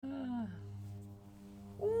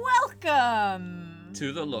Welcome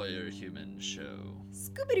to the Lawyer Human Show.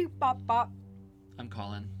 Scooby-Doo bop bop. I'm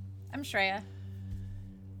Colin. I'm Shreya,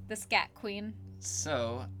 the scat queen.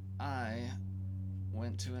 So, I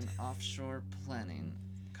went to an offshore planning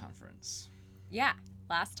conference. Yeah,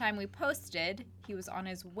 last time we posted, he was on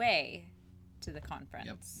his way to the conference.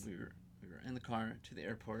 Yep, we were in the car to the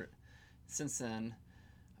airport. Since then,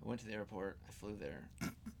 I went to the airport, I flew there,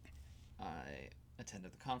 I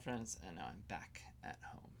attended the conference, and now I'm back at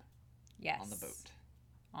home. Yes. On the boat.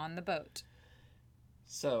 On the boat.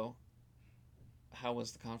 So, how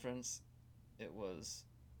was the conference? It was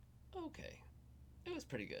okay. It was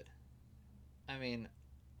pretty good. I mean,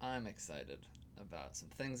 I'm excited about some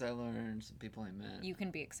things I learned, some people I met. You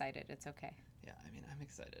can be excited. It's okay. Yeah, I mean, I'm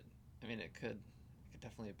excited. I mean, it could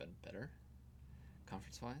definitely have been better,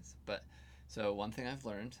 conference-wise. But, so one thing I've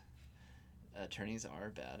learned, attorneys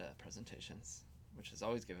are bad at presentations, which has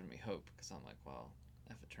always given me hope, because I'm like, well,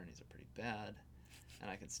 if attorneys are pretty bad,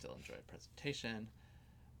 and I can still enjoy a presentation,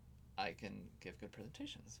 I can give good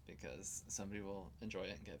presentations, because somebody will enjoy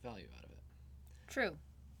it and get value out of it. True.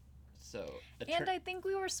 So, and I think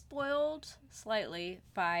we were spoiled slightly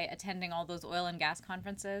by attending all those oil and gas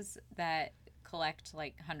conferences that collect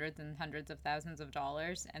like hundreds and hundreds of thousands of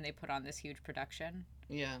dollars, and they put on this huge production.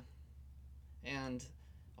 Yeah. And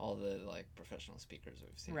all the like professional speakers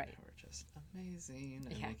we've seen right. who are just amazing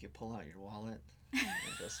and make you pull out your wallet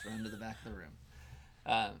and just run to the back of the room.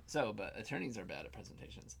 But attorneys are bad at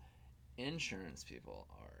presentations. Insurance people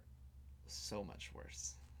are so much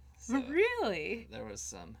worse. So really? There was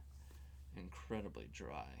some incredibly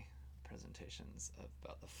dry presentations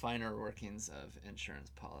about the finer workings of insurance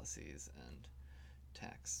policies and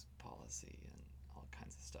tax policy and all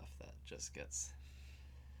kinds of stuff that just gets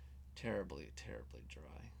terribly, terribly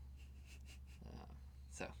dry.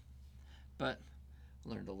 But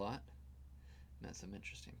learned a lot. Met some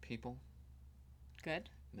interesting people. Good.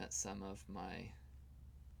 Met some of my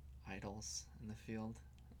idols in the field.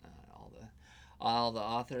 All the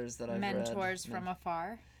authors that I've read. Mentors from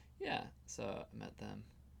afar. Yeah, so I met them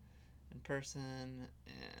in person,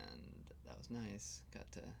 and that was nice.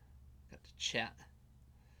 Got to chat.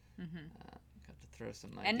 Mm-hmm. Got to throw some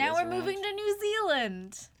ideas And now we're around. moving to New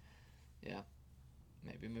Zealand. Yeah,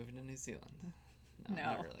 maybe moving to New Zealand. No,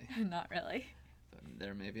 not really. Not really. But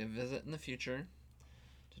there may be a visit in the future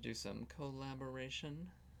to do some collaboration.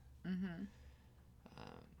 Mm-hmm.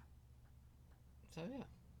 So yeah,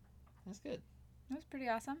 that's good. That was pretty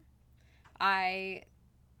awesome. I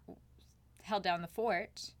held down the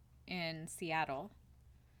fort in Seattle.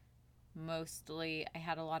 Mostly, I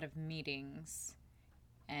had a lot of meetings,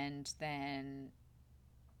 and then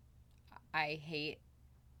I hate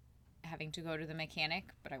having to go to the mechanic,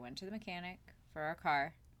 but I went to the mechanic for our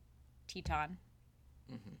car, Teton.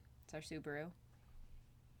 Mm-hmm. It's our Subaru.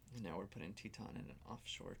 And now we're putting Teton in an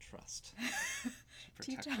offshore trust.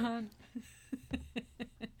 Teton.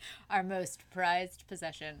 Our most prized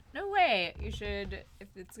possession. No way. You should, if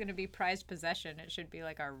it's going to be prized possession, it should be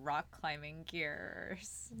like our rock climbing gear or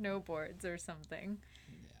snowboards or something.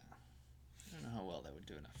 Yeah. I don't know how well that would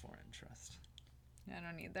do in a foreign trust. I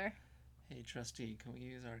don't either. Hey, trustee, can we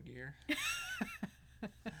use our gear?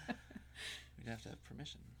 We'd have to have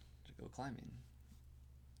permission to go climbing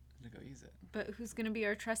and to go use it. But who's going to be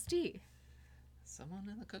our trustee? Someone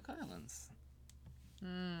in the Cook Islands.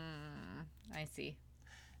 I see.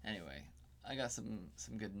 Anyway, I got some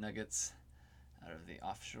good nuggets out of the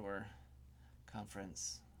offshore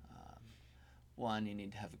conference. One, you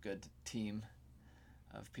need to have a good team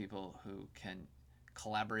of people who can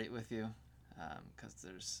collaborate with you, because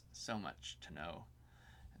there's so much to know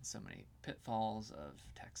and so many pitfalls of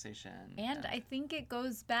taxation. And I think it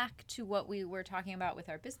goes back to what we were talking about with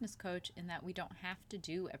our business coach, in that we don't have to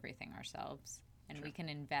do everything ourselves, and True. we can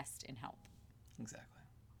invest in help. Exactly.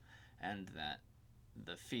 And that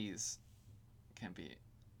the fees can be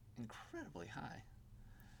incredibly high.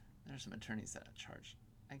 There are some attorneys that charge,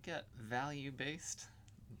 I get value-based,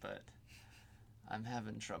 but I'm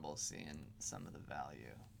having trouble seeing some of the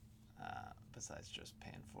value besides just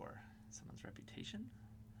paying for someone's reputation.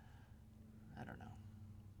 I don't know.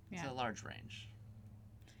 Yeah. It's a large range.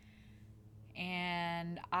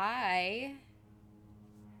 And I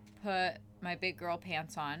put my big girl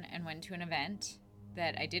pants on and went to an event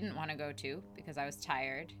that I didn't want to go to because I was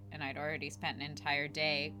tired, and I'd already spent an entire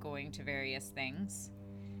day going to various things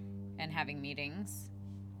and having meetings.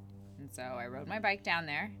 And so I rode my bike down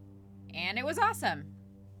there, and it was awesome.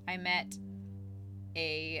 I met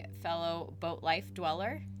a fellow boat life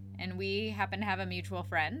dweller, and we happen to have a mutual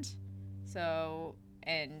friend. So,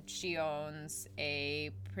 and she owns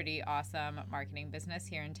a pretty awesome marketing business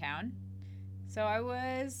here in town. So I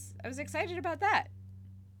was excited about that.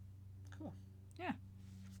 Cool. Yeah.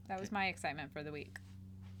 That was my excitement for the week.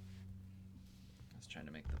 I was trying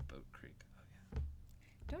to make the boat creak. Oh, yeah.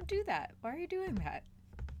 Don't do that. Why are you doing that?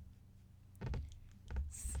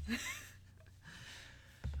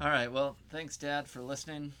 All right. Well, thanks, Dad, for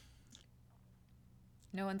listening.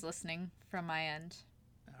 No one's listening from my end.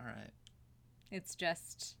 All right. It's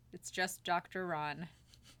just Dr. Ron.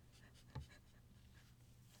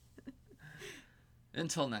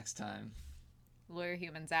 Until next time. Lure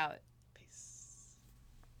Humans out.